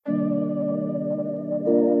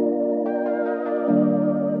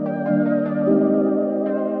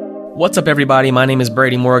What's up, everybody? My name is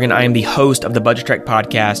Brady Morgan. I am the host of the Budget Trek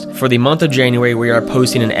podcast. For the month of January, we are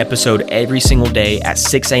posting an episode every single day at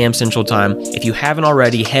 6 a.m. Central Time. If you haven't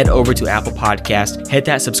already, head over to Apple Podcast, hit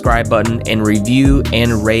that subscribe button, and review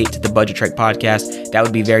and rate the Budget Trek podcast. That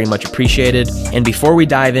would be very much appreciated. And before we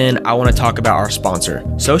dive in, I want to talk about our sponsor.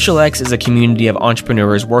 SocialX is a community of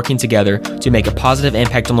entrepreneurs working together to make a positive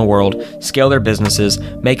impact on the world, scale their businesses,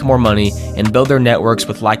 make more money, and build their networks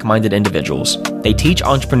with like-minded individuals. They teach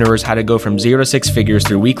entrepreneurs how to go from 0 to 6 figures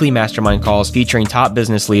through weekly mastermind calls featuring top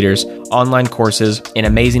business leaders, online courses, and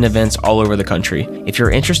amazing events all over the country. If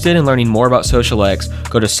you're interested in learning more about SocialX,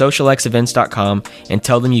 go to socialxevents.com and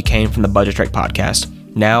tell them you came from the Budget Trek podcast.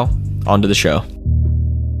 Now, on to the show.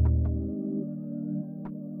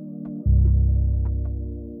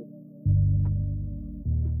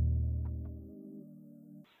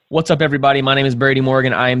 What's up, everybody? My name is Brady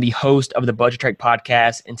Morgan. I am the host of the Budget Trek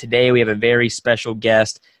podcast, and today we have a very special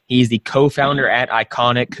guest. He's the co-founder at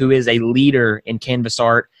Iconic, who is a leader in canvas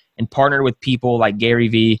art and partnered with people like Gary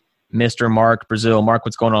Vee, Mr. Mark Brazil. Mark,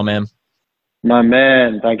 what's going on, man? My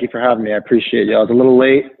man, thank you for having me. I appreciate you. I was a little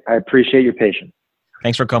late. I appreciate your patience.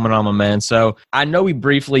 Thanks for coming on, my man. So I know we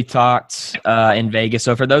briefly talked in Vegas.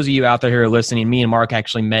 So for those of you out there who are listening, me and Mark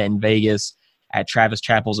actually met in Vegas at Travis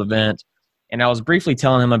Chappell's event. And I was briefly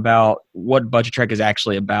telling him about what Budget Trek is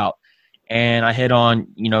actually about. And I hit on,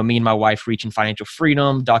 me and my wife reaching financial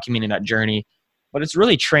freedom, documenting that journey. But it's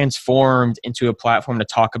really transformed into a platform to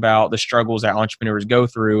talk about the struggles that entrepreneurs go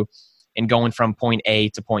through in going from point A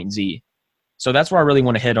to point Z. So that's where I really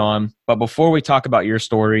want to hit on. But before we talk about your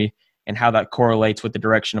story and how that correlates with the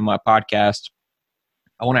direction of my podcast,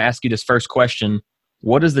 I want to ask you this first question.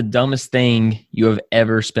 What is the dumbest thing you have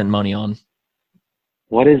ever spent money on?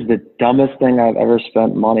 What is the dumbest thing I've ever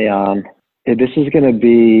spent money on? This is going to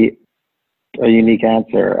be a unique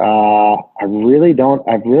answer. I've really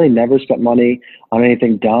never spent money on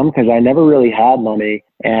anything dumb because I never really had money.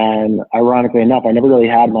 And ironically enough, I never really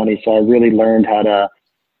had money. So I really learned how to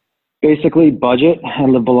basically budget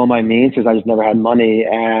and live below my means because I just never had money.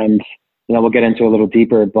 And, we'll get into it a little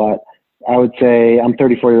deeper, but I would say I'm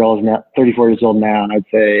 34 years old now. And I'd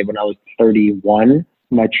say when I was 31,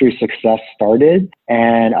 my true success started.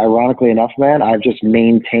 And ironically enough, man, I've just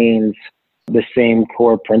maintained the same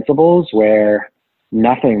core principles where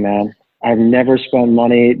nothing, man. I've never spent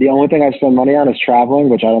money. The only thing I've spent money on is traveling,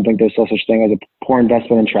 which I don't think there's no such thing as a poor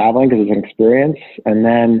investment in traveling because it's an experience. And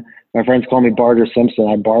then my friends call me Barter Simpson.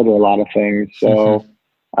 I barter a lot of things. So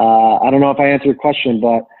I don't know if I answered your question,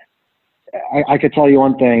 but I could tell you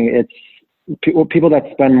one thing. It's people that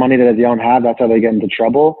spend money that they don't have, that's how they get into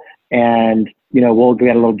trouble. And we'll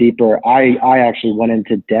get a little deeper. I actually went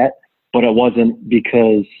into debt, but it wasn't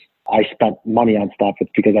because I spent money on stuff.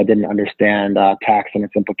 It's because I didn't understand tax and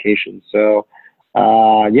its implications. So,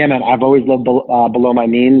 man, I've always lived below my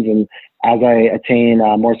means. And as I attain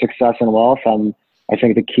more success and wealth, I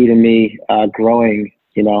think the key to me growing,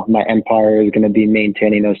 my empire is going to be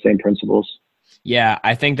maintaining those same principles. Yeah,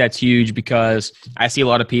 I think that's huge because I see a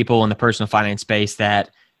lot of people in the personal finance space that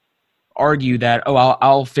argue that,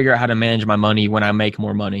 I'll figure out how to manage my money when I make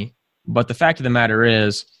more money. But the fact of the matter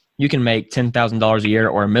is, you can make $10,000 a year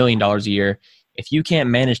or $1 million a year. If you can't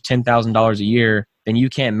manage $10,000 a year, then you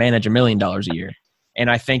can't manage $1 million a year.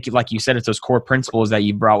 And I think, like you said, it's those core principles that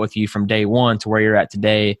you brought with you from day one to where you're at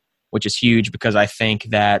today, which is huge because I think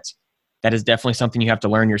that is definitely something you have to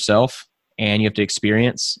learn yourself and you have to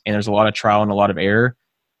experience. And there's a lot of trial and a lot of error.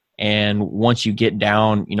 And once you get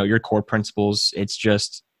down, your core principles, you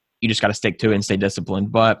just got to stick to it and stay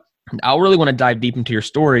disciplined. But I really want to dive deep into your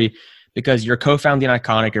story because you're co-founding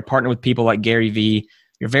Iconic, you're partnering with people like Gary Vee,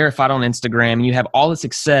 you're verified on Instagram, and you have all the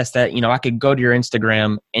success that, I could go to your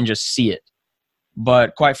Instagram and just see it.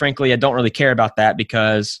 But quite frankly, I don't really care about that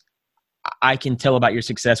because I can tell about your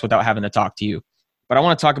success without having to talk to you. But I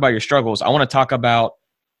want to talk about your struggles. I want to talk about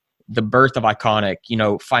the birth of Iconic,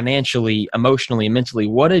 financially, emotionally, mentally.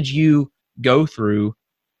 What did you go through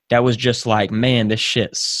that was just like, man, this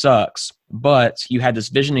shit sucks, but you had this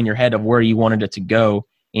vision in your head of where you wanted it to go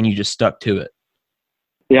and you just stuck to it?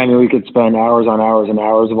 Yeah, we could spend hours on hours and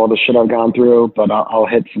hours of all the shit I've gone through, but I'll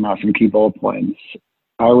hit some key bullet points.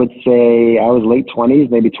 I would say I was late 20s,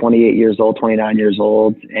 maybe 28 years old, 29 years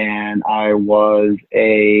old, and I was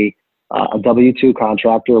a W-2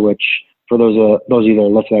 contractor, which for those of you that are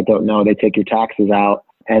listening that don't know, they take your taxes out.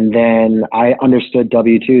 And then I understood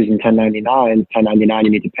W-2s and 1099. 1099,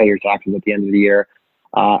 you need to pay your taxes at the end of the year.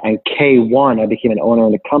 And K-1, I became an owner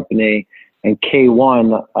in the company. And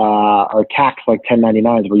K-1 are taxed like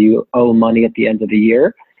 1099s where you owe money at the end of the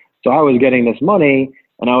year. So I was getting this money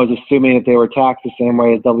and I was assuming that they were taxed the same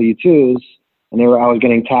way as W-2s. and I was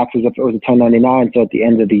getting taxed as if it was a 1099. So at the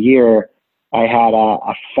end of the year, I had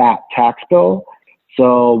a fat tax bill.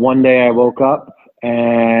 So one day I woke up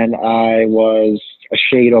and I was a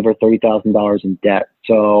shade over $30,000 in debt.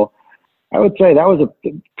 So I would say that was a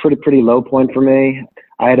pretty low point for me.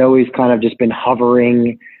 I had always kind of just been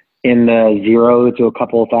hovering in the $0 to a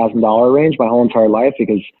couple of $1,000 range my whole entire life,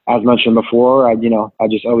 because as mentioned before, I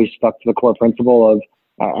just always stuck to the core principle of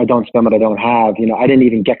I don't spend what I don't have. I didn't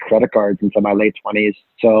even get credit cards until my late 20s.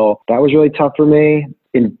 So that was really tough for me.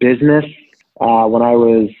 In business, when I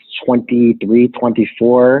was 23,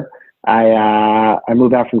 24, I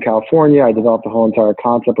moved out from California. I developed the whole entire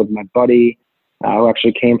concept with my buddy, who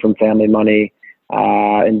actually came from family money,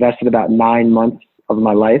 invested about 9 months of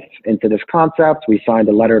my life into this concept. We signed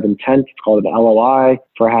a letter of intent. It's called an LOI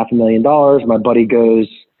for $500,000. My buddy goes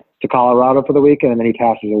to Colorado for the weekend, and then he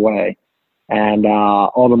passes away. And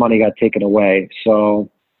all the money got taken away. So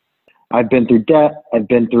I've been through debt. I've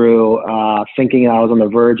been through thinking I was on the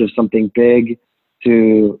verge of something big,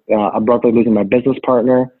 to abruptly losing my business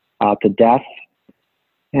partner to death.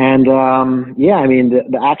 And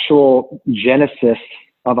the actual genesis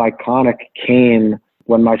of Iconic came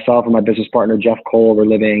when myself and my business partner, Jeff Cole, were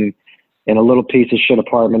living in a little piece of shit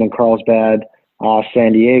apartment in Carlsbad,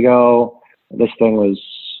 San Diego. This thing was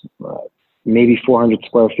maybe 400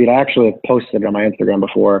 square feet. I actually have posted it on my Instagram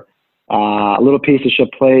before. A little piece of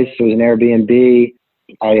shit place. It was an Airbnb.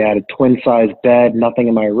 I had a twin-size bed, nothing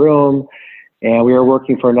in my room. And we were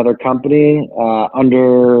working for another company,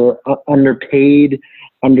 underpaid,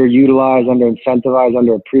 underutilized, underincentivized,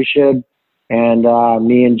 underappreciated. And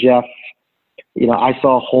me and Jeff, I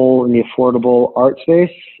saw a hole in the affordable art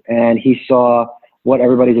space, and he saw what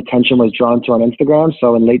everybody's attention was drawn to on Instagram.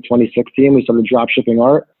 So in late 2016, we started drop shipping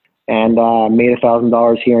art and made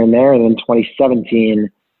 $1,000 here and there. And in 2017,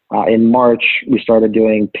 in March, we started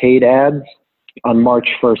doing paid ads. On March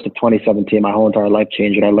 1st of 2017, my whole entire life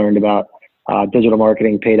changed, and I learned about digital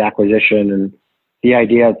marketing, paid acquisition, and the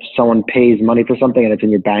idea that someone pays money for something and it's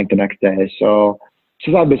in your bank the next day. So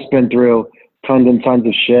I've been through tons and tons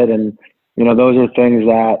of shit. And, those are things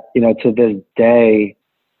that, to this day,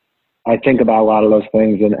 I think about a lot of those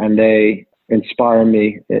things, and they inspire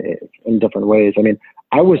me in different ways. I mean,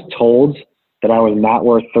 I was told that I was not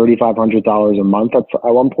worth $3,500 a month at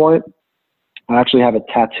one point. I actually have it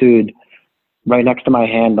tattooed right next to my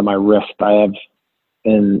hand on my wrist. I have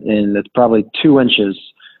it's probably 2 inches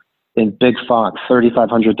in big font,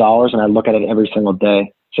 $3,500, and I look at it every single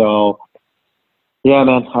day. So yeah,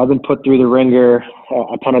 man, I've been put through the ringer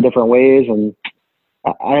a ton of different ways, and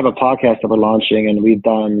I have a podcast that we're launching, and we've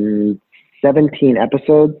done 17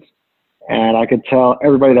 episodes, and I could tell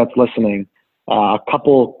everybody that's listening a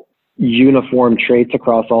couple uniform traits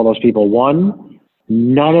across all those people. One,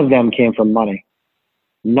 none of them came from money.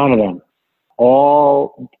 None of them.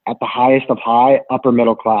 All at the highest of high, upper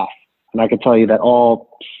middle class. And I can tell you that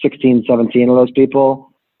all 16, 17 of those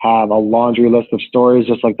people have a laundry list of stories,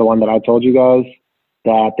 just like the one that I told you guys,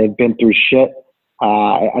 that they've been through shit.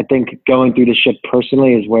 I think going through the shit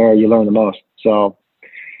personally is where you learn the most. So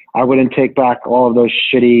I wouldn't take back all of those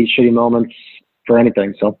shitty moments for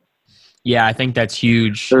anything. So yeah, I think that's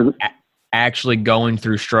huge. Actually going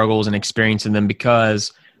through struggles and experiencing them,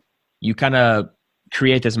 because you kind of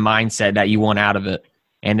create this mindset that you want out of it.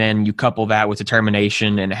 And then you couple that with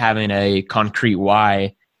determination and having a concrete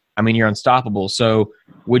why. I mean, you're unstoppable. So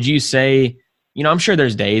would you say, I'm sure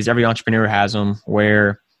there's days, every entrepreneur has them,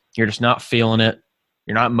 where you're just not feeling it.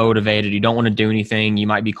 You're not motivated. You don't want to do anything. You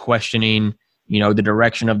might be questioning, the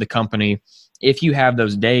direction of the company. If you have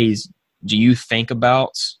those days, do you think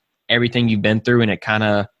about everything you've been through, and it kind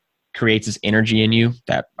of creates this energy in you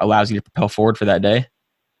that allows you to propel forward for that day?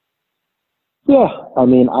 Yeah, I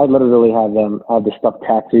mean, I literally have this stuff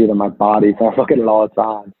tattooed on my body, so I look at it all the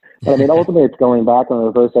time. But I mean, ultimately, it's going back and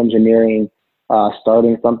reverse engineering,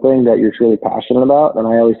 starting something that you're truly passionate about. And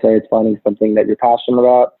I always say it's finding something that you're passionate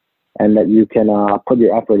about and that you can put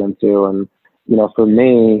your effort into. And for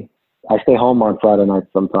me, I stay home on Friday nights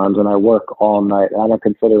sometimes, and I work all night. I don't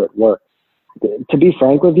consider it work. To be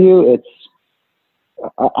frank with you,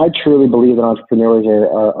 I truly believe that entrepreneurs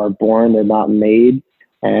are born; they're not made.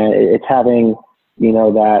 And it's having,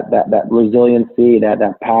 that resiliency,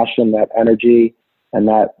 that passion, that energy, and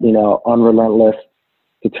that, unrelentless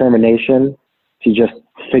determination to just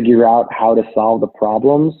figure out how to solve the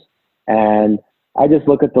problems. And I just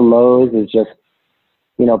look at the lows as just,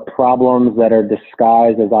 problems that are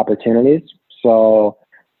disguised as opportunities. So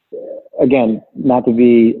again, I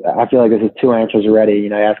feel like this is 2 answers already.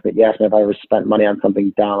 You asked me if I ever spent money on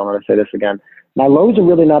something dumb. I'm going to say this again. My lows are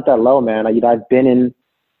really not that low, man. I've been in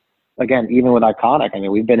again, even with Iconic, I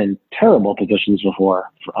mean, we've been in terrible positions before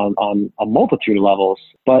on a multitude of levels,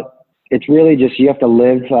 but it's really just, you have to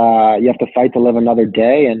live, you have to fight to live another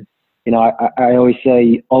day. And, you know, I always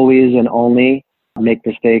say always and only make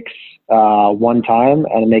mistakes one time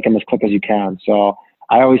and make them as quick as you can. So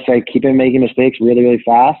I always say, keep on making mistakes really, really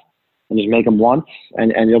fast and just make them once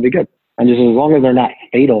and you'll be good. And just as long as they're not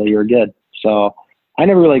fatal, you're good. So I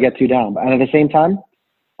never really get too down. And at the same time,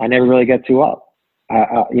 I never really get too up.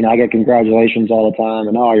 You know, I get congratulations all the time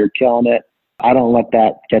and, oh, you're killing it. I don't let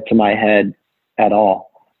that get to my head at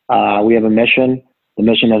all. We have a mission. The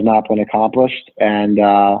mission has not been accomplished. And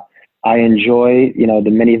I enjoy, you know, the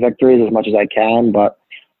mini victories as much as I can, but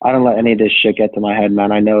I don't let any of this shit get to my head,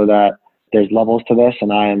 man. I know that there's levels to this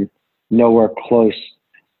and I am nowhere close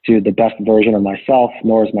to the best version of myself,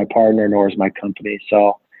 nor is my partner, nor is my company.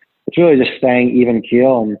 So it's really just staying even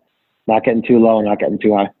keel and not getting too low and not getting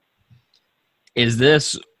too high. Is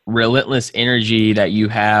this relentless energy that you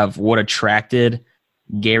have what attracted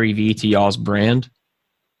Gary Vee to y'all's brand?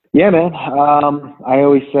 Yeah, man. I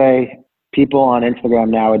always say people on Instagram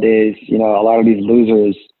nowadays, you know, a lot of these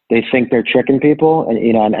losers, they think they're tricking people. And,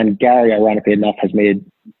 you know, and Gary, ironically enough, has made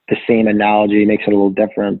the same analogy, makes it a little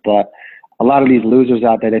different. But a lot of these losers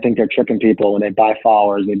out there, they think they're tricking people when they buy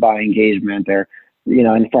followers, they buy engagement, they're, you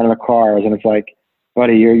know, in front of the cars. And it's like,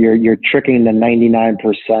 buddy, you're tricking the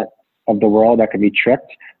 99% of the world that can be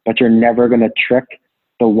tricked, but you're never going to trick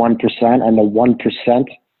the 1%, and the 1%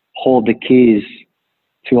 hold the keys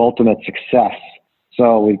to ultimate success.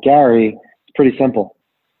 So with Gary, it's pretty simple.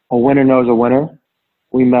 A winner knows a winner.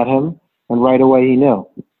 We met him, and right away he knew.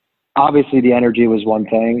 Obviously, the energy was one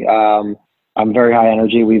thing. I'm very high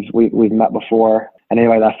energy. We've met before, and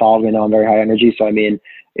anybody that follows me know I'm very high energy. So I mean,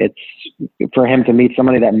 it's for him to meet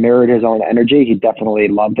somebody that mirrored his own energy. He definitely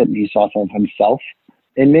loved it, and he saw some of himself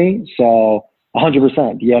in me. So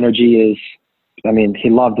 100%, the energy is, I mean, he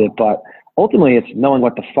loved it, but ultimately it's knowing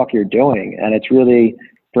what the fuck you're doing. And it's really,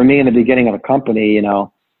 for me in the beginning of a company, you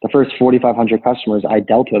know, the first 4,500 customers I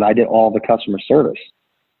dealt with, I did all the customer service.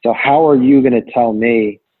 So how are you going to tell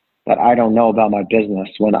me that I don't know about my business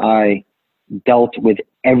when I dealt with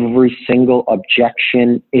every single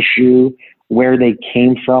objection, issue, where they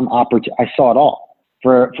came from, I saw it all.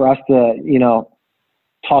 For us to, you know,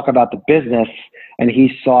 talk about the business, and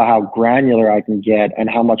he saw how granular I can get and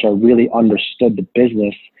how much I really understood the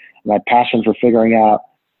business, my passion for figuring out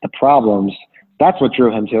the problems. That's what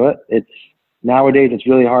drew him to it. It's nowadays it's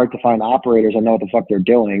really hard to find operators that know what the fuck they're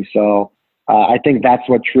doing. So I think that's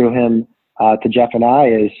what drew him to Jeff and I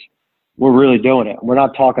is we're really doing it. We're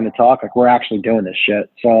not talking to talk, like we're actually doing this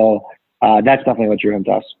shit. So that's definitely what drew him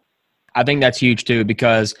to us. I think that's huge too,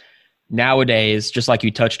 because nowadays, just like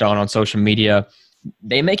you touched on social media,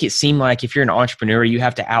 they make it seem like if you're an entrepreneur, you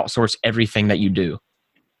have to outsource everything that you do.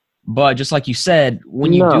 But just like you said,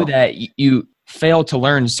 when you do that, you fail to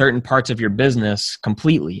learn certain parts of your business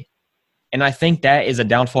completely. And I think that is a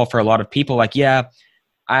downfall for a lot of people. Like, yeah,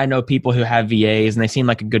 I know people who have VAs and they seem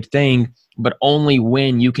like a good thing, but only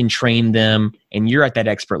when you can train them and you're at that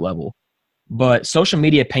expert level. But social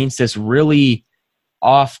media paints this really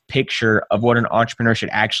off picture of what an entrepreneur should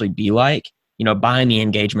actually be like, you know, buying the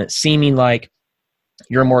engagement, seeming like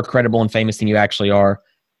you're more credible and famous than you actually are,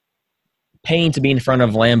 paying to be in front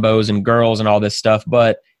of Lambos and girls and all this stuff.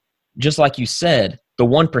 But just like you said, the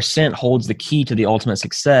 1% holds the key to the ultimate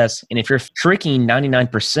success. And if you're tricking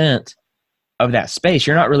 99% of that space,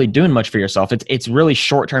 you're not really doing much for yourself. It's really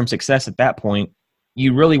short-term success at that point.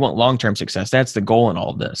 You really want long-term success. That's the goal in all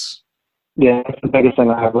of this. Yeah, that's the biggest thing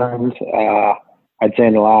I've learned, I'd say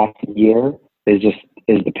in the last year is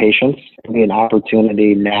the patience. It can be an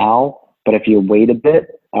opportunity now, but if you wait a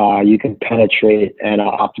bit, you can penetrate and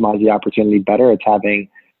optimize the opportunity better. It's having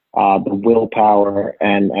the willpower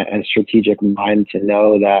and strategic mind to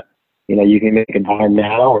know that, you know, you can make a dime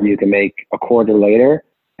now or you can make a quarter later.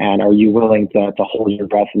 And are you willing to hold your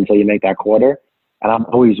breath until you make that quarter? And I'm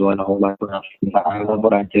always willing to hold my breath. I love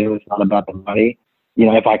what I do. It's not about the money. You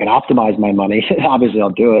know, if I can optimize my money, obviously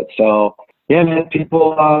I'll do it. So yeah, man,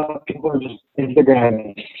 people are just,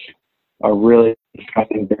 Instagram is a really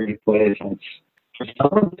disgusting, dirty place. And for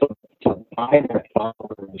someone to buy their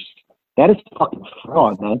followers, that is fucking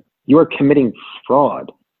fraud, man. You are committing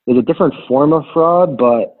fraud. There's a different form of fraud,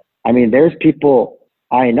 but I mean, there's people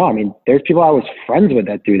I know. I mean, there's people I was friends with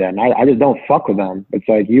that do that, and I just don't fuck with them. It's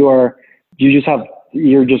like you're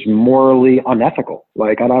just morally unethical.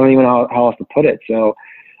 Like, I don't even know how else to put it. So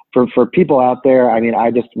for people out there, I mean,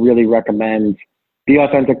 I just really recommend be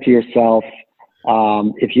authentic to yourself.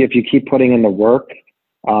 If you keep putting in the work,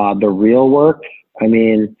 the real work, I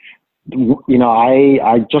mean, You know,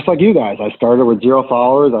 I just like you guys, I started with 0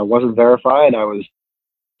 followers. I wasn't verified. I was,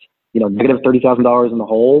 you know, negative $30,000 in the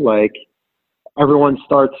hole. Like, everyone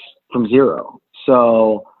starts from zero.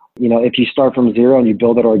 So, you know, if you start from zero and you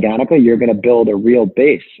build it organically, you're going to build a real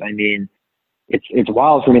base. I mean, it's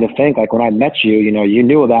wild for me to think, like, when I met you, you know, you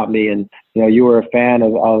knew about me, and, you know, you were a fan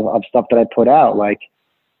of stuff that I put out. Like,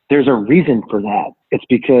 there's a reason for that. It's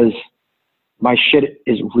because my shit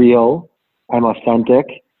is real. I'm authentic.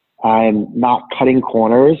 I'm not cutting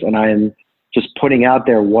corners, and I'm just putting out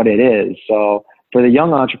there what it is. So for the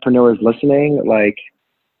young entrepreneurs listening, like,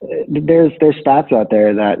 there's stats out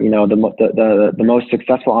there that, you know, the most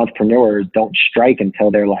successful entrepreneurs don't strike until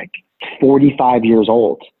they're like 45 years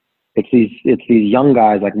old. It's these young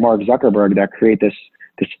guys like Mark Zuckerberg that create this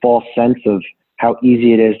false sense of how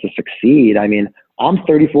easy it is to succeed. I mean, I'm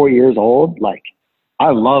 34 years old. Like,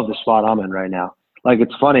 I love the spot I'm in right now. Like,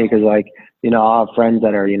 it's funny because, like, you know, I have friends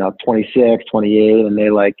that are, you know, 26, 28, and they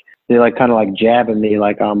kind of like jabbing me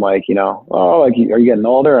like I'm like, you know, oh, like, are you getting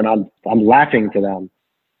older? And I'm laughing to them.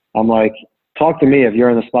 I'm like, talk to me if you're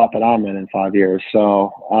in the spot that I'm in 5 years.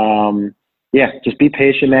 So, yeah, just be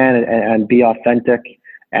patient, man, and be authentic,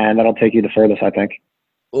 and that'll take you the furthest, I think.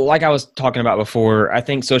 Like I was talking about before, I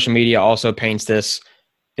think social media also paints this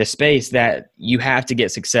space that you have to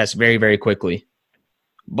get success very, very quickly.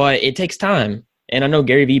 But it takes time. And I know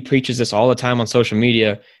Gary Vee preaches this all the time on social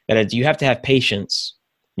media, that you have to have patience.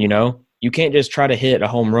 You know, you can't just try to hit a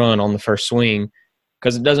home run on the first swing,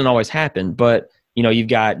 because it doesn't always happen. But, you know, you've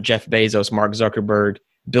got Jeff Bezos, Mark Zuckerberg,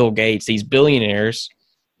 Bill Gates, these billionaires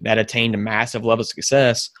that attained a massive level of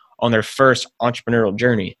success on their first entrepreneurial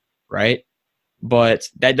journey, right? But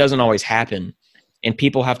that doesn't always happen. And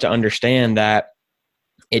people have to understand that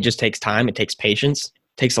it just takes time. It takes patience.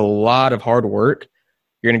 It takes a lot of hard work.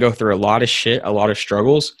 You're going to go through a lot of shit, a lot of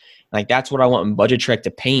struggles. Like, that's what I want Budget Trek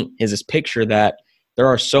to paint, is this picture that there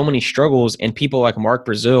are so many struggles, and people like Mark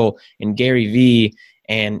Brazil and Gary Vee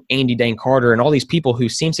and Andy Dane Carter and all these people who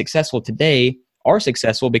seem successful today are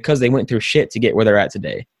successful because they went through shit to get where they're at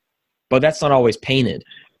today. But that's not always painted.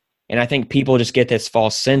 And I think people just get this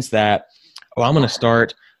false sense that, oh, I'm going to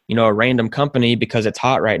start, you know, a random company because it's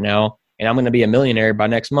hot right now, and I'm going to be a millionaire by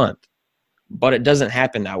next month. But it doesn't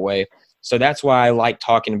happen that way. So that's why I like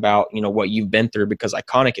talking about, you know, what you've been through, because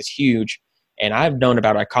Iconic is huge. And I've known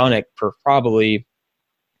about Iconic for probably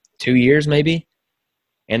 2 years, maybe.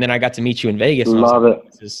 And then I got to meet you in Vegas. And Love I was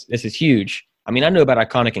like, it. This is huge. I mean, I knew about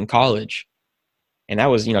Iconic in college, and that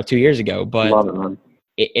was, you know, 2 years ago. But Love it, man.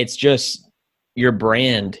 It's just, your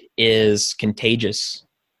brand is contagious,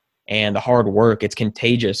 and the hard work, it's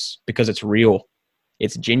contagious because it's real,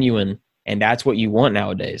 it's genuine, and that's what you want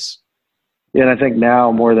nowadays. Yeah, and I think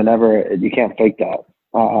now more than ever, you can't fake that.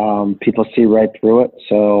 People see right through it.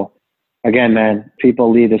 So, again, man,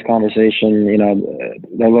 people leave this conversation, you know,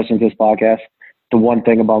 they're listening to this podcast. The one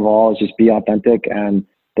thing above all is just be authentic. And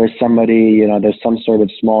there's somebody, you know, there's some sort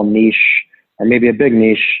of small niche, or maybe a big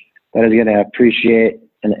niche, that is going to appreciate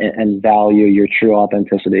and value your true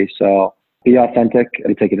authenticity. So be authentic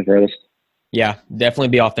and take it the furthest. Yeah, definitely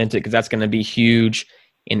be authentic, because that's going to be huge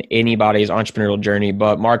in anybody's entrepreneurial journey.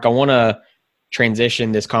 But Mark, I want to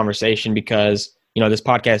transition this conversation because, you know, this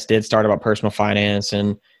podcast did start about personal finance,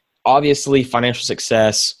 and obviously financial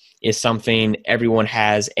success is something everyone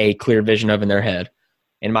has a clear vision of in their head.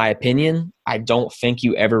 In my opinion, I don't think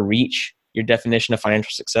you ever reach your definition of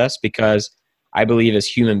financial success, because I believe as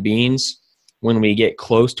human beings, when we get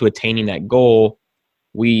close to attaining that goal,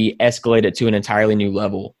 we escalate it to an entirely new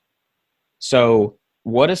level. So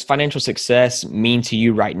what does financial success mean to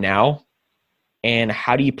you right now? And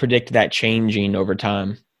how do you predict that changing over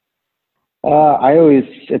time?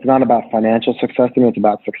 It's not about financial success to me. It's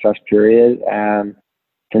about success, period. And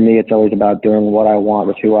for me, it's always about doing what I want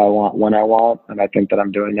with who I want, when I want. And I think that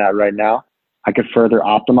I'm doing that right now. I could further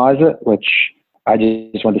optimize it, which I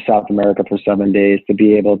just went to South America for 7 days to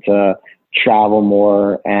be able to travel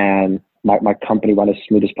more and my company run as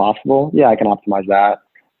smooth as possible. Yeah, I can optimize that.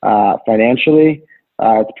 Financially,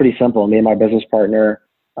 it's pretty simple. Me and my business partner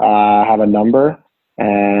have a number,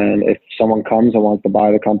 and if someone comes and wants to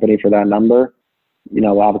buy the company for that number, you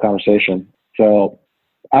know, we'll have a conversation. So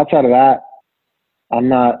outside of that, I'm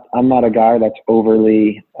not a guy that's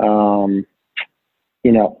overly, you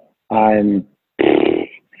know, I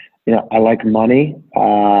like money.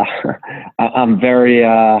 I'm very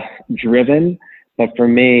driven, but for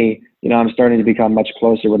me, you know, I'm starting to become much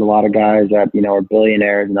closer with a lot of guys that, you know, are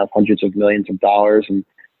billionaires and have hundreds of millions of dollars. And,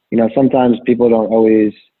 you know, sometimes people don't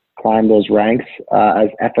always climb those ranks as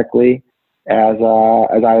ethically as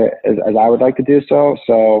I would like to do so.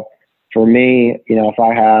 So for me, you know, if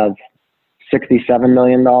I have $67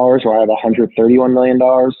 million or I have $131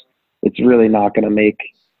 million, it's really not going to make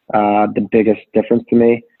the biggest difference to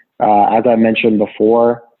me. As I mentioned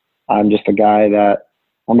before, I'm just a guy that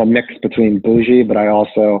I'm a mix between bougie, but I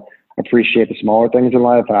also appreciate the smaller things in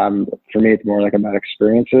life. For me, it's more like about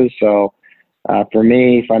experiences. So for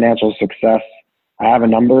me, financial success, I have a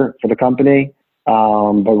number for the company.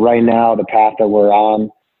 But right now, the path that we're on,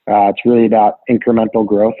 it's really about incremental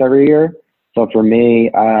growth every year. So for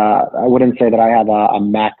me, I wouldn't say that I have a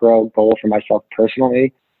macro goal for myself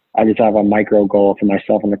personally. I just have a micro goal for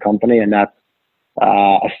myself and the company, and that's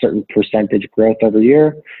a certain percentage growth every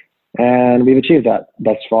year. And we've achieved that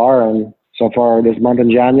thus far. And so far this month in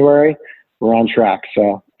January, we're on track.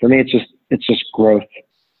 So for me, it's just growth.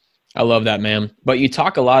 I love that, man. But you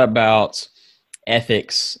talk a lot about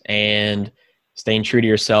ethics and staying true to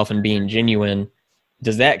yourself and being genuine.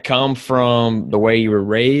 Does that come from the way you were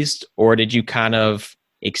raised, or did you kind of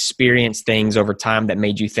experience things over time that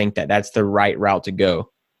made you think that that's the right route to go?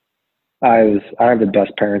 I have the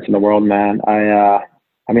best parents in the world, man. I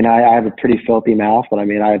have a pretty filthy mouth, but I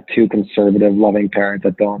have two conservative, loving parents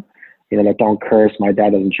that don't curse. My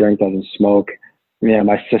dad doesn't drink, doesn't smoke.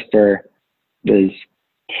 My sister is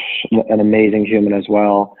an amazing human as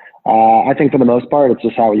well. I think for the most part, it's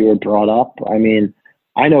just how you were brought up.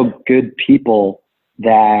 I know good people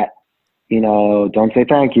that, don't say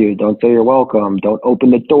thank you, don't say you're welcome, don't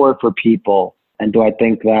open the door for people. And do I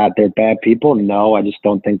think that they're bad people? No, I just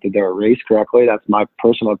don't think that they're raised correctly. That's my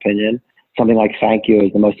personal opinion. Something like thank you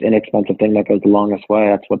is the most inexpensive thing that goes the longest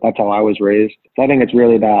way. That's how I was raised. So I think it's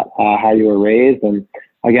really about how you were raised. And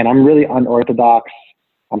again, I'm really unorthodox.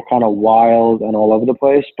 I'm kind of wild and all over the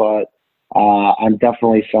place, but I'm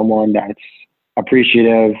definitely someone that's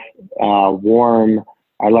appreciative, warm.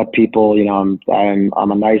 I let people,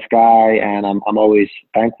 I'm a nice guy, and I'm always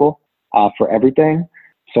thankful for everything.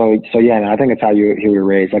 So yeah, and I think it's how you were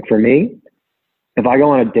raised. Like for me, if I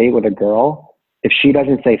go on a date with a girl, if she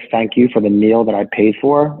doesn't say thank you for the meal that I paid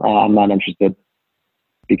for, I'm not interested.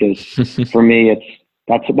 Because for me,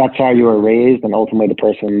 that's how you were raised, and ultimately the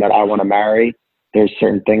person that I want to marry, there's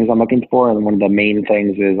certain things I'm looking for, and one of the main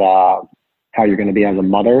things is how you're going to be as a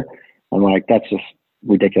mother. I'm like, that's just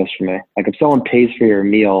ridiculous for me. Like if someone pays for your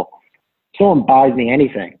meal, someone buys me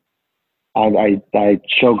anything, I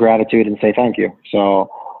show gratitude and say thank you. So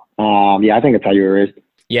yeah, I think it's how you were raised.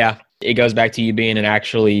 Yeah, it goes back to you being an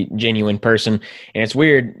actually genuine person. And it's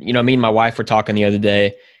weird, me and my wife were talking the other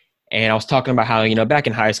day, and I was talking about how, back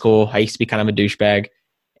in high school, I used to be kind of a douchebag,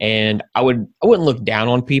 and I wouldn't look down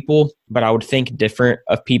on people, but I would think different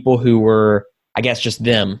of people who were, I guess, just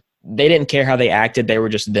them. They didn't care how they acted. They were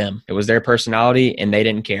just them. It was their personality, and they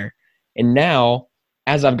didn't care. And now,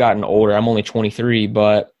 as I've gotten older, I'm only 23,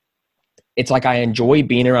 but it's like I enjoy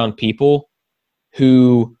being around people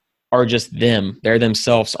who are just them. They're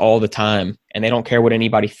themselves all the time, and they don't care what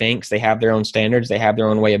anybody thinks. They have their own standards. They have their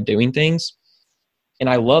own way of doing things. And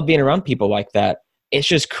I love being around people like that. It's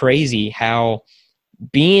just crazy how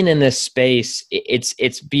being in this space,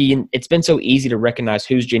 it's been so easy to recognize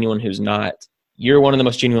who's genuine, who's not. You're one of the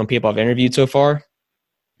most genuine people I've interviewed so far,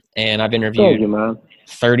 and I've interviewed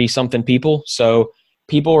 30-something people. So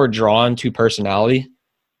people are drawn to personality,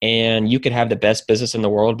 and you could have the best business in the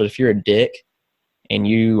world, but if you're a dick and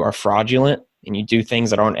you are fraudulent and you do things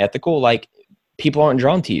that aren't ethical, like, people aren't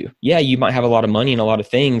drawn to you. Yeah, you might have a lot of money and a lot of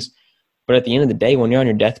things, but at the end of the day, when you're on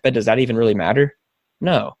your deathbed, does that even really matter?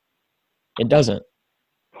 No, it doesn't.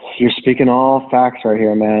 You're speaking all facts right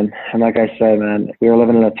here, man. And like I said, man, we are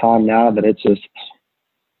living in a time now that it's just,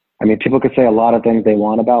 people could say a lot of things they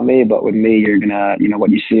want about me, but with me, you're gonna,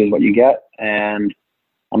 what you see is what you get. And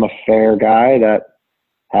I'm a fair guy that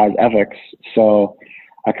has ethics. So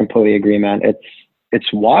I completely agree, man. It's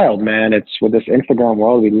wild, man. It's with this Instagram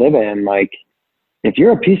world we live in. Like, if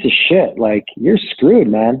you're a piece of shit, like, you're screwed,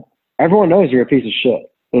 man. Everyone knows you're a piece of shit.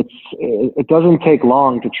 It doesn't take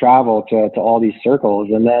long to travel to all these circles,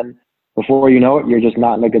 and then before you know it, you're just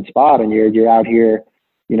not in a good spot, and you're out here,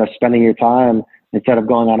 spending your time, instead of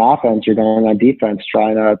going on offense, you're going on defense,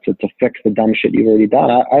 trying to fix the dumb shit you've already done.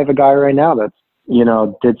 I have a guy right now that's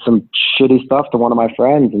did some shitty stuff to one of my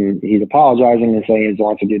friends, and he's apologizing and saying he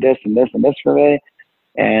wants to do this and this and this for me.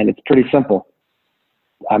 And it's pretty simple.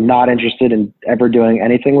 I'm not interested in ever doing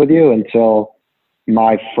anything with you until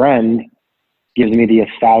my friend gives me the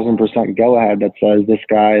 1,000% go ahead that says this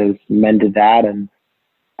guy has mended that, and,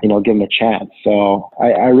 give him a chance. So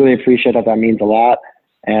I really appreciate that. That means a lot.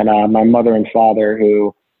 And my mother and father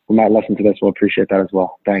who might listen to this will appreciate that as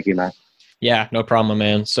well. Thank you, man. Yeah, no problem,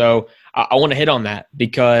 man. So I want to hit on that,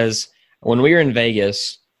 because when we were in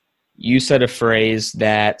Vegas, you said a phrase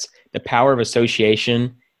that the power of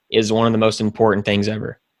association is one of the most important things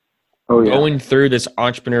ever. Oh, yeah. Going through this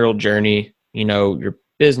entrepreneurial journey, you know, your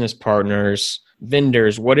business partners,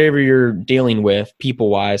 vendors, whatever you're dealing with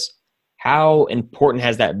people-wise, how important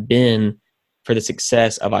has that been for the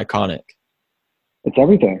success of Iconic? It's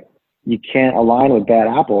everything. You can't align with bad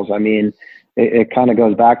apples. I mean, it kind of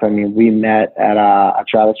goes back. I mean, we met at a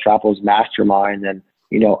Travis Trapples mastermind, and,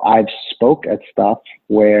 you know, I've spoke at stuff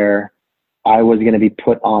where I was going to be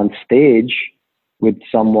put on stage with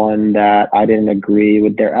someone that I didn't agree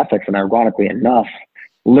with their ethics. And ironically enough,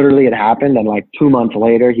 literally it happened. And like 2 months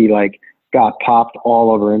later, he like got popped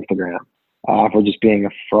all over Instagram for just being a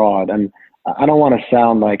fraud. And I don't want to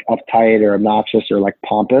sound like uptight or obnoxious or like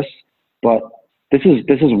pompous, but this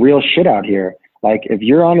is real shit out here. Like, if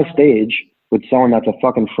you're on a stage with someone that's a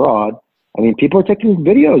fucking fraud, I mean, people are taking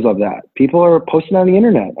videos of that. People are posting on the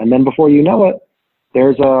internet. And then before you know it,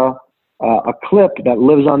 there's a clip that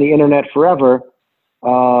lives on the internet forever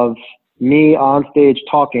of me on stage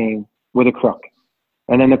talking with a crook.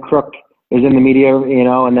 And then the crook is in the media, you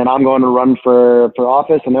know, and then I'm going to run for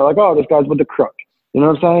office, and they're like, oh, this guy's with the crook. You know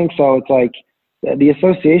what I'm saying? So it's like the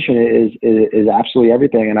association is absolutely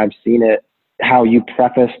everything. And I've seen it, how you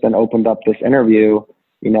prefaced and opened up this interview.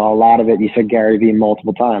 You know, a lot of it, you said Gary Vee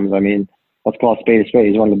multiple times. I mean, let's call a spade a spade.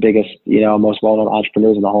 He's one of the biggest, you know, most well-known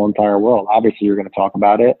entrepreneurs in the whole entire world. Obviously, you're going to talk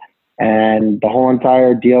about it. And the whole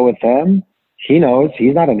entire deal with him, he knows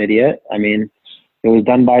he's not an idiot. I mean, it was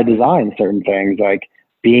done by design, certain things. Like,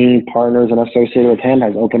 being partners and associated with him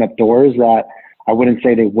has opened up doors that I wouldn't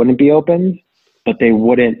say they wouldn't be opened, but they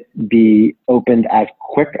wouldn't be opened as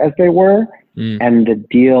quick as they were. And the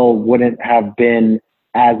deal wouldn't have been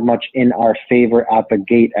as much in our favor out the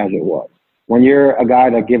gate as it was. When you're a guy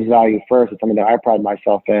that gives value first, it's something that I pride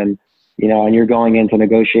myself in, you know, and you're going into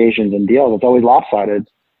negotiations and deals, it's always lopsided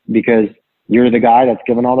because you're the guy that's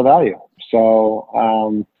given all the value.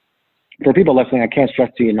 So for people listening, I can't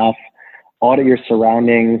stress to you enough, audit your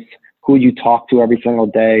surroundings, who you talk to every single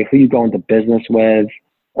day, who you go into business with.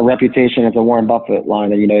 A reputation is a Warren Buffett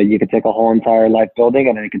line, and, you know, you could take a whole entire life building,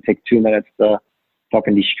 and then it can take 2 minutes to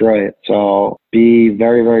fucking destroy it. So be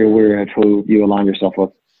very, very aware of who you align yourself with.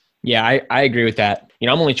 Yeah, I agree with that. You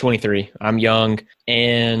know, I'm only 23. I'm young.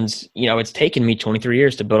 And, you know, it's taken me 23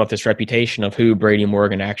 years to build up this reputation of who Brady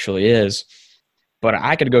Morgan actually is. But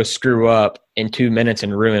I could go screw up in 2 minutes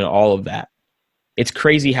and ruin all of that. It's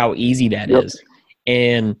crazy how easy that is,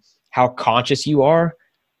 and how conscious you are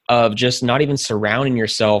of just not even surrounding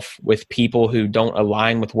yourself with people who don't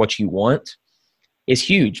align with what you want is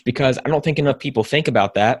huge, because I don't think enough people think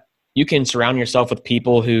about that. You can surround yourself with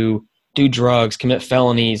people who do drugs, commit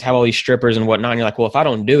felonies, have all these strippers and whatnot. And you're like, well, if I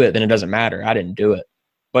don't do it, then it doesn't matter. I didn't do it.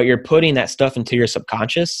 But you're putting that stuff into your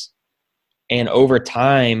subconscious. And over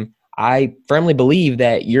time, I firmly believe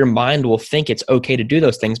that your mind will think it's okay to do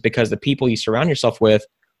those things because the people you surround yourself with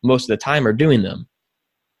most of the time are doing them.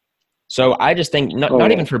 So I just think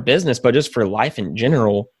not even for business, but just for life in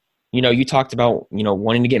general, you know, you talked about, you know,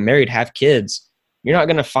 wanting to get married, have kids. You're not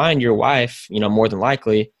going to find your wife, you know, more than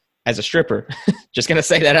likely as a stripper. Just going to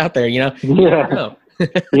say that out there, you know? Yeah.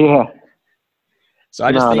 Yeah. So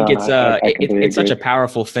I just think it's such a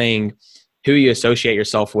powerful thing, who you associate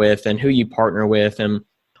yourself with and who you partner with. And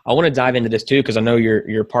I want to dive into this too, because I know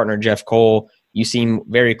your partner, Jeff Cole, you seem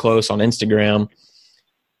very close on Instagram.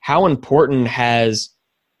 How important has,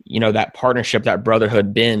 you know, that partnership, that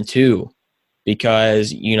brotherhood been too?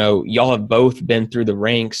 Because, you know, y'all have both been through the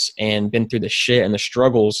ranks and been through the shit and the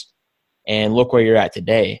struggles, and look where you're at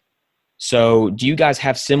today. So do you guys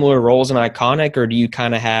have similar roles in Iconic, or do you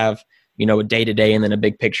kind of have, you know, a day-to-day and then a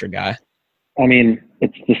big picture guy? I mean,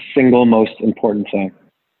 it's the single most important thing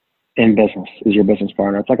in business is your business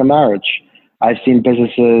partner. It's like a marriage. I've seen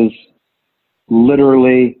businesses,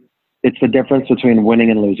 literally, it's the difference between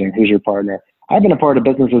winning and losing. Who's your partner? I've been a part of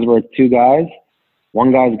businesses where it's two guys.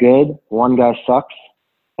 One guy's good, one guy sucks,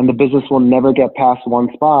 and the business will never get past one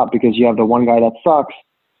spot because you have the one guy that sucks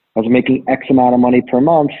that's making X amount of money per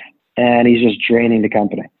month, and he's just draining the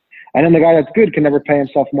company. And then the guy that's good can never pay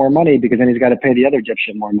himself more money because then he's got to pay the other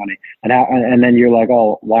dipshit more money. And then you're like,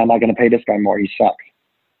 oh, why am I going to pay this guy more? He sucks.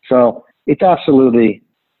 So it's absolutely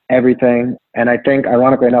everything. And I think,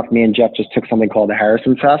 ironically enough, me and Jeff just took something called the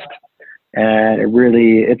Harrison test. And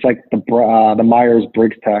it's like the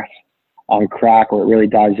Myers-Briggs test on crack, where it really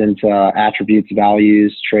dives into attributes,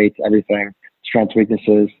 values, traits, everything, strengths,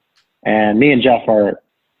 weaknesses. And me and Jeff are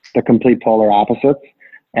the complete polar opposites.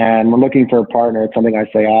 And we're looking for a partner. It's something I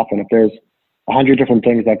say often. If there's 100 different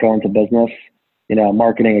things that go into business, you know,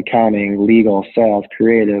 marketing, accounting, legal, sales,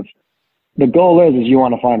 creative, the goal is you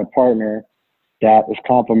want to find a partner that is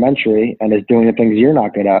complementary and is doing the things you're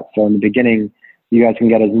not good at. So in the beginning, you guys can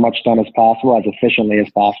get as much done as possible, as efficiently as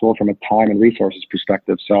possible from a time and resources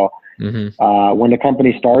perspective. So when the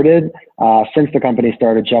company started, since the company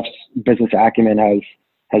started, Jeff's business acumen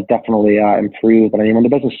has definitely improved. But I mean, when the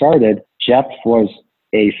business started, Jeff was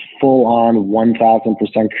a full-on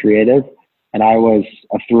 1,000% creative, and I was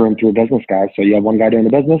a through and through business guy. So you have one guy doing the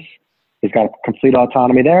business, he's got complete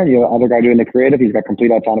autonomy there. You have another guy doing the creative, he's got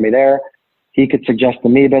complete autonomy there. He could suggest to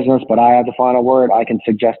me business, but I have the final word. I can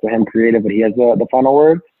suggest to him creative, but he has the final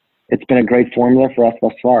word. It's been a great formula for us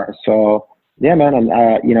thus far. So yeah, man. And,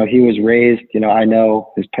 you know, he was raised, you know, I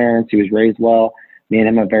know his parents, he was raised well. Me and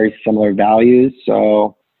him have very similar values.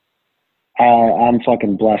 So I'm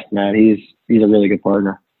fucking blessed, man. He's a really good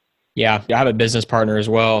partner. Yeah. I have a business partner as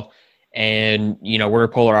well. And, you know, we're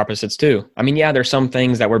polar opposites too. I mean, yeah, there's some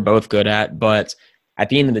things that we're both good at, but at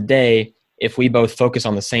the end of the day, if we both focus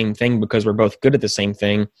on the same thing because we're both good at the same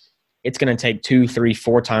thing, it's going to take 2, 3,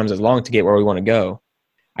 4 times as long to get where we want to go.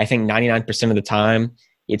 I think 99% of the time,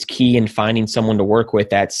 it's key in finding someone to work with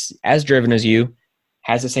that's as driven as you,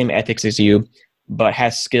 has the same ethics as you, but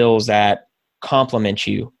has skills that complement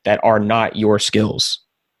you that are not your skills.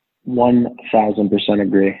 1,000%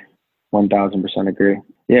 agree. 1,000% agree.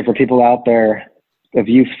 Yeah, for people out there, if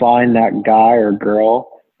you find that guy or girl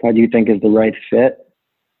that you think is the right fit,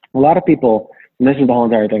 a lot of people, and this is the whole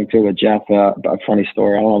entire thing too with Jeff, a funny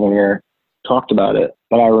story. I don't know if we ever talked about it,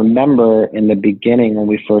 but I remember in the beginning when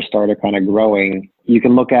we first started kind of growing, you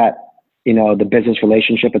can look at, you know, the business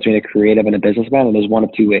relationship between a creative and a businessman, and there's one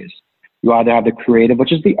of two ways. You either have the creative,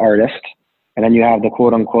 which is the artist, and then you have the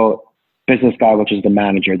quote unquote business guy, which is the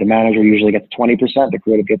manager. The manager usually gets 20%, the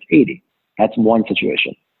creative gets 80%. That's one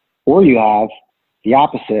situation. Or you have the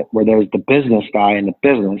opposite, where there's the business guy in the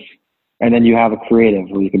business, and then you have a creative,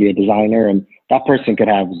 where you could be a designer, and that person could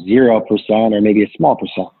have 0% or maybe a small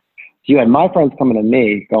percent. So you had my friends coming to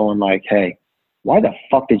me going like, hey, why the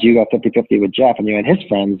fuck did you go 50-50 with Jeff? And you had his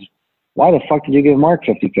friends, why the fuck did you give Mark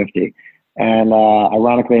 50-50? And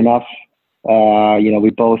ironically enough, you know,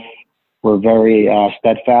 we both were very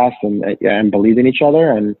steadfast and believed in each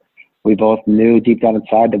other. And we both knew deep down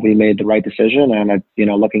inside that we made the right decision. And, you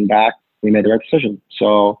know, looking back, we made the right decision.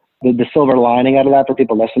 So the silver lining out of that for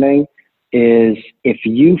people listening is if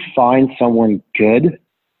you find someone good,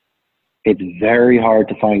 it's very hard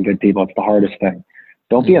to find good people. It's the hardest thing.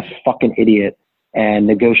 Don't be a fucking idiot and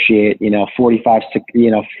negotiate, you know,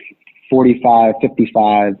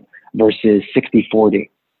 45-55 versus 60-40.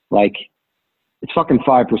 Like, it's fucking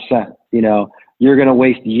 5%. You know, you're going to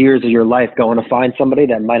waste years of your life going to find somebody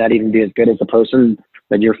that might not even be as good as the person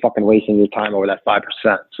that you're fucking wasting your time over that 5%.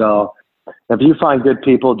 So if you find good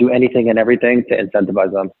people, do anything and everything to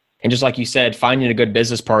incentivize them. And just like you said, finding a good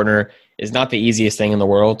business partner is not the easiest thing in the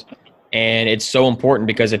world. And it's so important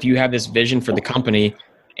because if you have this vision for the company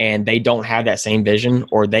and they don't have that same vision,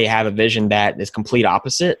 or they have a vision that is complete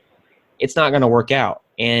opposite, it's not going to work out.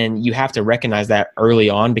 And you have to recognize that early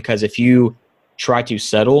on, because if you try to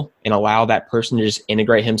settle and allow that person to just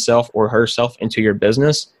integrate himself or herself into your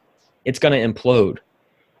business, it's going to implode.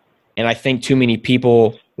 And I think too many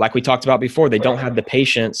people, like we talked about before, they don't have the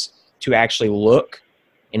patience to actually look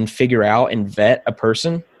and figure out and vet a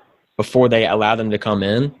person before they allow them to come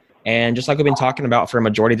in. And just like we've been talking about for a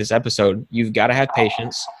majority of this episode, you've got to have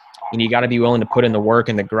patience, and you got to be willing to put in the work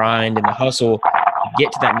and the grind and the hustle to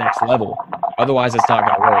get to that next level. Otherwise, it's not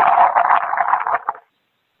going to work.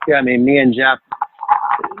 Yeah, I mean, me and Jeff,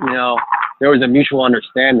 you know, there was a mutual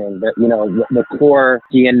understanding that, you know, the core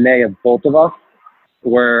DNA of both of us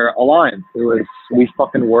were aligned. It was, we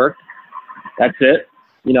fucking work. That's it.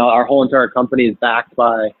 You know, our whole entire company is backed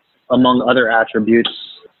by, among other attributes,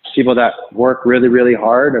 people that work really, really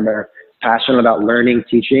hard and are passionate about learning,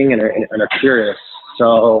 teaching, and are curious.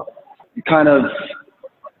 So kind of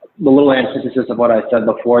the little antithesis of what I said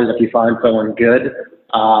before is if you find someone good,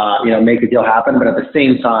 you know, make the deal happen, but at the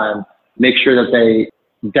same time, make sure that they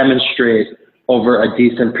demonstrate over a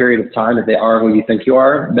decent period of time that they are who you think you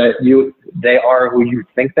are, they are who you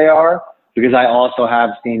think they are, because I also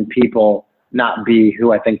have seen people not be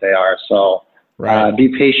who I think they are. So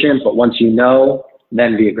be patient, but once you know,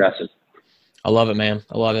 then be aggressive. I love it, man.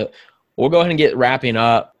 I love it. We'll go ahead and get wrapping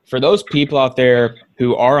up. For those people out there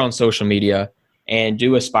who are on social media and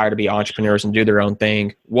do aspire to be entrepreneurs and do their own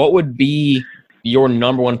thing, what would be your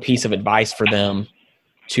number one piece of advice for them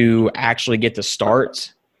to actually get to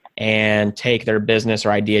start and take their business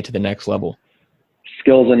or idea to the next level?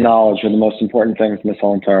 Skills and knowledge are the most important things in this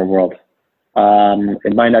whole entire world.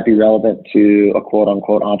 It might not be relevant to a quote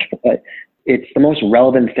unquote entrepreneur. It's the most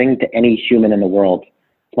relevant thing to any human in the world.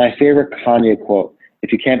 My favorite Kanye quote: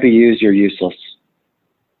 if you can't be used, you're useless.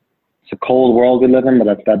 It's a cold world we live in,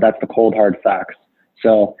 but that's the cold hard facts.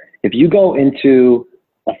 So if you go into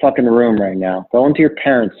a fucking room right now, go into your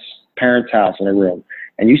parents' house in a room,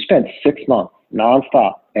 and you spend 6 months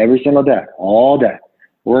nonstop, every single day, all day,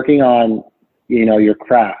 working on, your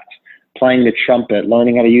craft, playing the trumpet,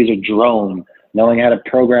 learning how to use a drone, knowing how to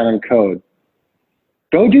program and code.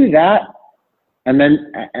 Go do that, and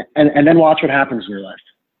then watch what happens in your life.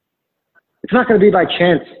 It's not going to be by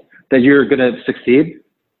chance that you're going to succeed.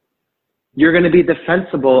 You're going to be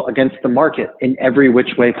defensible against the market in every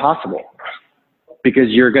which way possible because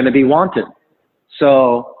you're going to be wanted.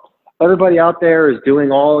 So everybody out there is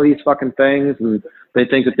doing all these fucking things, and they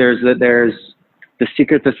think that there's the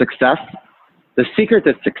secret to success. The secret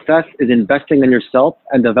to success is investing in yourself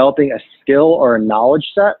and developing a skill or a knowledge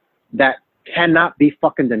set that cannot be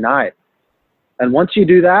fucking denied. And once you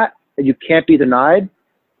do that, and you can't be denied,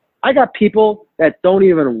 I got people that don't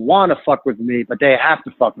even want to fuck with me, but they have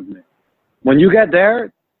to fuck with me. When you get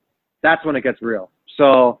there, that's when it gets real.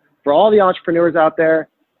 So for all the entrepreneurs out there,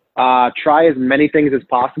 try as many things as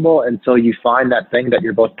possible until you find that thing that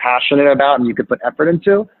you're both passionate about and you can put effort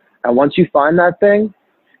into. And once you find that thing,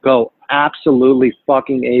 go absolutely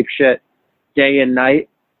fucking ape shit day and night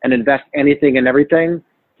and invest anything and everything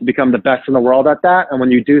to become the best in the world at that. And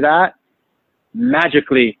when you do that,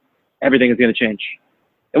 magically, everything is going to change.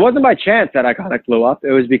 It wasn't by chance that Iconic blew up.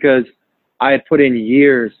 It was because I had put in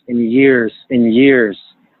years and years and years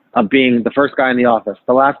of being the first guy in the office,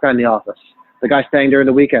 the last guy in the office, the guy staying during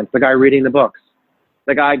the weekends, the guy reading the books,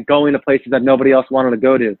 the guy going to places that nobody else wanted to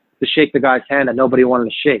go to shake the guy's hand that nobody wanted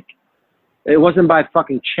to shake. It wasn't by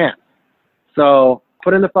fucking chance. So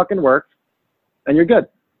put in the fucking work and you're good.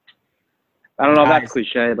 I don't know if that's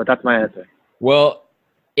cliche, but that's my answer. Well,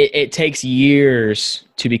 it takes years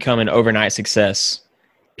to become an overnight success.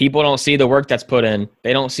 People don't see the work that's put in.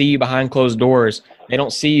 They don't see you behind closed doors. They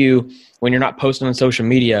don't see you when you're not posting on social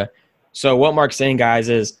media. So what Mark's saying, guys,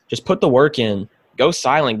 is just put the work in. Go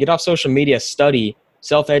silent. Get off social media. Study.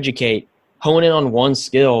 Self-educate. Hone in on one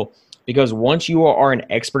skill. Because once you are an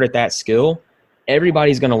expert at that skill,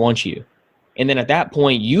 everybody's going to want you. And then at that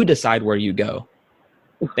point, you decide where you go.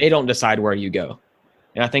 They don't decide where you go.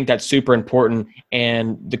 And I think that's super important.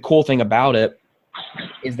 And the cool thing about it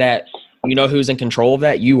is that you know who's in control of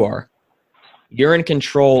that? You are. You're in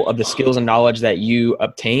control of the skills and knowledge that you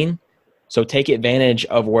obtain. So take advantage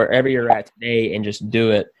of wherever you're at today and just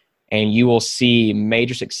do it. And you will see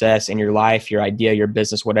major success in your life, your idea, your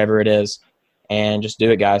business, whatever it is. And just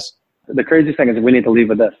do it, guys. The crazy thing is we need to leave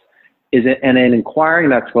with this. And in acquiring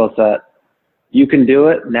that skill set, you can do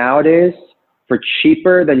it nowadays for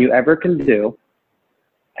cheaper than you ever can do.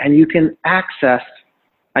 And you can access,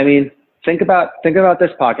 think about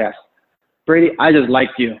this podcast. Brady, I just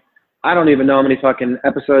liked you. I don't even know how many fucking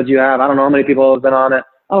episodes you have. I don't know how many people have been on it.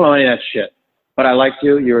 I don't know any of that shit. But I liked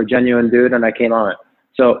you. You were a genuine dude, and I came on it.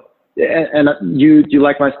 So, and you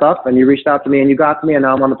like my stuff, and you reached out to me, and you got to me, and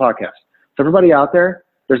now I'm on the podcast. So everybody out there,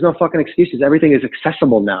 there's no fucking excuses. Everything is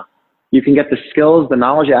accessible now. You can get the skills, the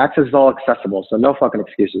knowledge, the access is all accessible. So no fucking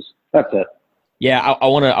excuses. That's it. Yeah, I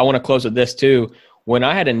want to close with this too. When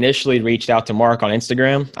I had initially reached out to Mark on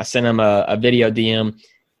Instagram, I sent him a video DM,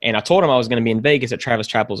 and I told him I was going to be in Vegas at Travis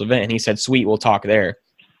Chappell's event, and he said, "Sweet, we'll talk there."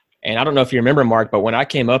 And I don't know if you remember, Mark, but when I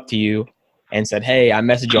came up to you and said, "Hey, I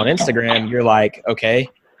messaged you on Instagram," you're like, "Okay,"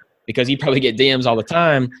 because you probably get DMs all the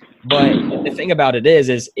time. But the thing about it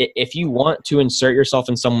is if you want to insert yourself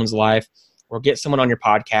in someone's life or get someone on your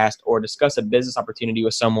podcast or discuss a business opportunity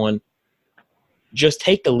with someone, just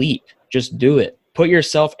take the leap. Just do it. Put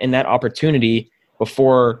yourself in that opportunity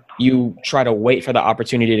before you try to wait for the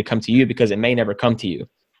opportunity to come to you, because it may never come to you.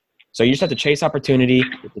 So you just have to chase opportunity,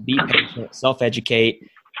 you have to be patient, self-educate,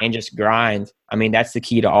 and just grind. That's the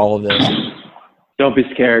key to all of this. Don't be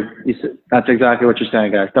scared. That's exactly what you're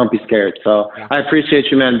saying, guys. Don't be scared. So I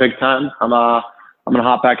appreciate you, man, big time. I'm going to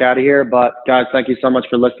hop back out of here. But, guys, thank you so much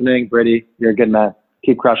for listening. Brady, you're a good man.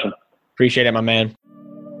 Keep crushing. Appreciate it, my man.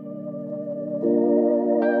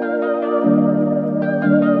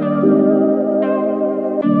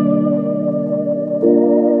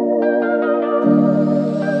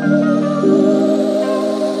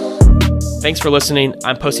 Thanks for listening.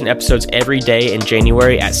 I'm posting episodes every day in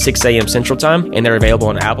January at 6 a.m. Central Time, and they're available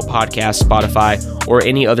on Apple Podcasts, Spotify, or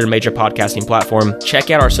any other major podcasting platform. Check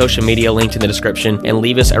out our social media linked in the description and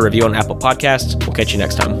leave us a review on Apple Podcasts. We'll catch you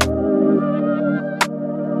next time.